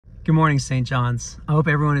Good morning, St. John's. I hope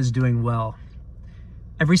everyone is doing well.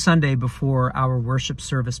 Every Sunday before our worship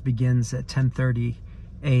service begins at 10:30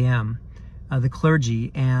 a.m., the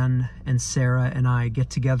clergy, Anne and Sarah and I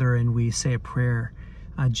get together and we say a prayer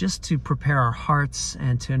just to prepare our hearts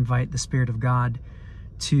and to invite the Spirit of God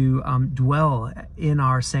to dwell in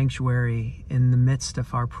our sanctuary in the midst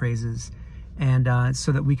of our praises, and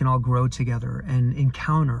so that we can all grow together and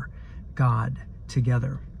encounter God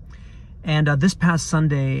together. And this past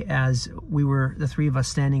Sunday, as we were, the three of us,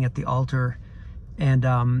 standing at the altar,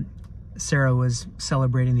 and Sarah was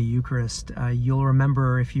celebrating the Eucharist, you'll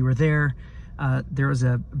remember, if you were there, there was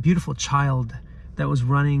a beautiful child that was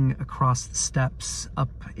running across the steps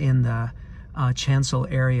up in the chancel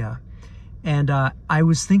area. And I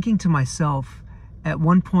was thinking to myself at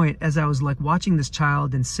one point, as I was like watching this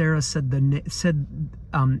child, and Sarah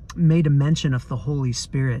made a mention of the Holy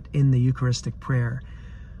Spirit in the Eucharistic prayer,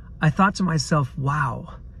 I thought to myself,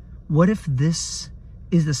 wow, what if this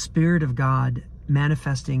is the Spirit of God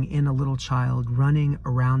manifesting in a little child, running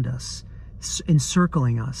around us,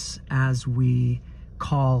 encircling us as we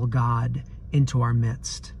call God into our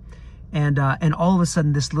midst. And all of a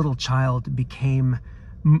sudden, this little child became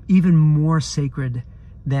even more sacred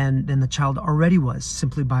than the child already was,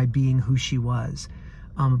 simply by being who she was.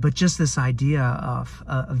 But just this idea of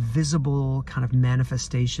a visible kind of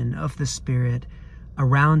manifestation of the Spirit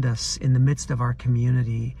around us in the midst of our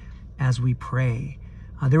community as we pray.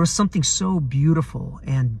 There was something so beautiful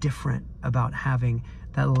and different about having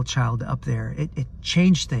that little child up there. It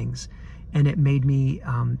changed things, and it made me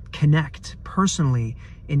connect personally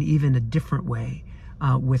in even a different way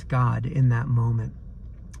with God in that moment.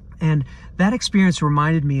 And that experience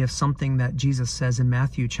reminded me of something that Jesus says in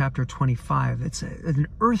Matthew chapter 25. It's an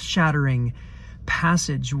earth-shattering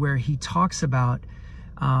passage where he talks about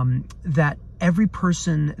that every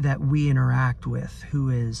person that we interact with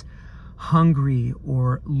who is hungry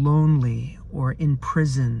or lonely or in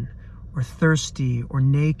prison or thirsty or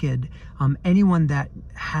naked, anyone that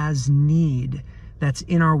has need that's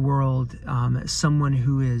in our world, someone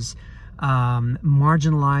who is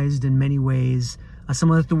marginalized in many ways,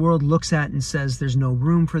 someone that the world looks at and says there's no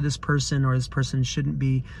room for this person, or this person shouldn't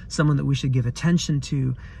be someone that we should give attention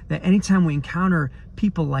to, that anytime we encounter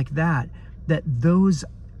people like that, that those,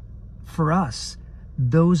 for us,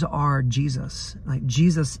 those are Jesus. Like,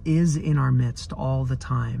 Jesus is in our midst all the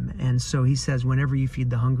time. And so he says, whenever you feed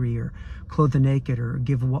the hungry or clothe the naked or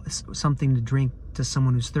give something to drink to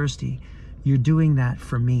someone who's thirsty, you're doing that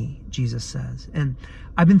for me, Jesus says. And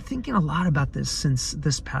I've been thinking a lot about this since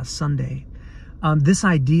this past Sunday. This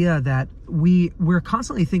idea that we're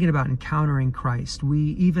constantly thinking about encountering Christ. We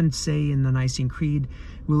even say in the Nicene Creed,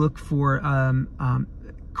 we look for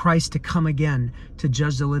Christ to come again to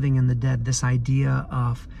judge the living and the dead, this idea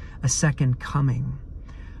of a second coming.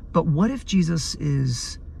 But what if Jesus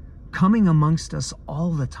is coming amongst us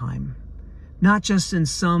all the time? Not just in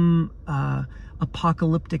some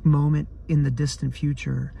apocalyptic moment in the distant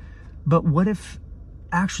future, but what if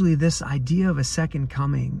actually this idea of a second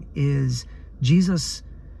coming is Jesus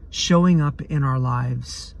showing up in our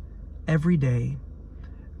lives every day,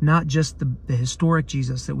 not just the historic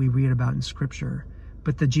Jesus that we read about in Scripture,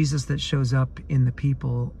 but the Jesus that shows up in the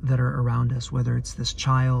people that are around us, whether it's this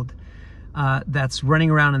child that's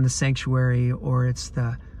running around in the sanctuary, or it's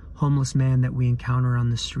the homeless man that we encounter on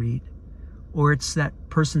the street, or it's that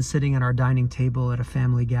person sitting at our dining table at a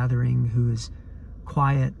family gathering who is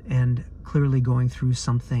quiet and clearly going through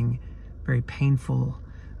something very painful,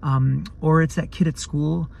 or it's that kid at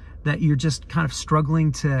school that you're just kind of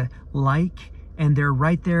struggling to like, and they're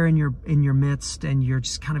right there in your midst, and you're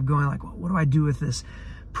just kind of going like, well, what do I do with this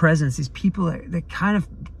presence? These people that kind of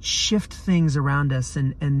shift things around us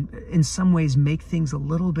and in some ways make things a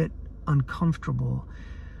little bit uncomfortable.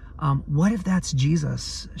 What if that's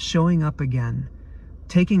Jesus showing up again,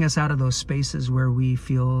 taking us out of those spaces where we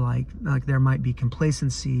feel like there might be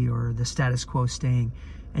complacency or the status quo staying,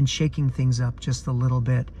 and shaking things up just a little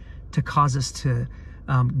bit to cause us to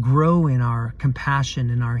grow in our compassion,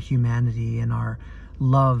 in our humanity, in our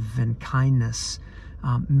love and kindness.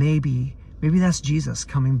 Maybe that's Jesus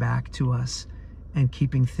coming back to us and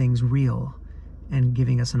keeping things real and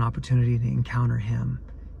giving us an opportunity to encounter him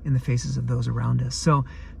in the faces of those around us. So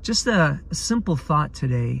just a simple thought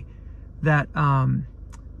today that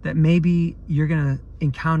that maybe you're going to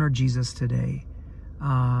encounter Jesus today.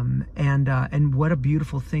 And what a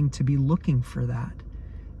beautiful thing to be looking for that,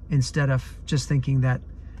 instead of just thinking that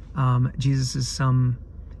Jesus is some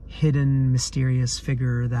hidden, mysterious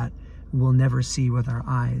figure that we'll never see with our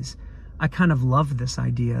eyes. I kind of love this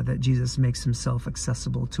idea that Jesus makes himself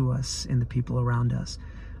accessible to us in the people around us.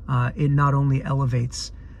 It not only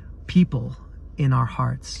elevates people in our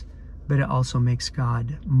hearts, but it also makes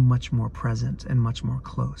God much more present and much more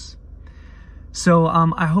close. So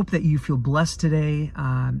I hope that you feel blessed today.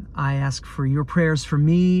 I ask for your prayers for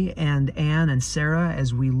me and Anne and Sarah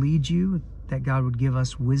as we lead you, that God would give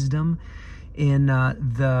us wisdom in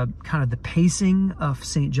the kind of the pacing of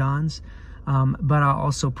St. John's. But I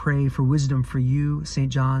also pray for wisdom for you, St.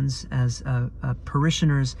 John's, as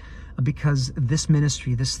parishioners, because this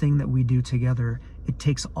ministry, this thing that we do together, it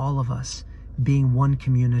takes all of us being one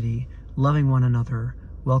community, loving one another,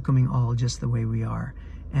 welcoming all just the way we are.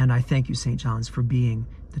 And I thank you, St. John's, for being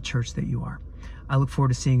the church that you are. I look forward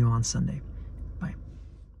to seeing you on Sunday.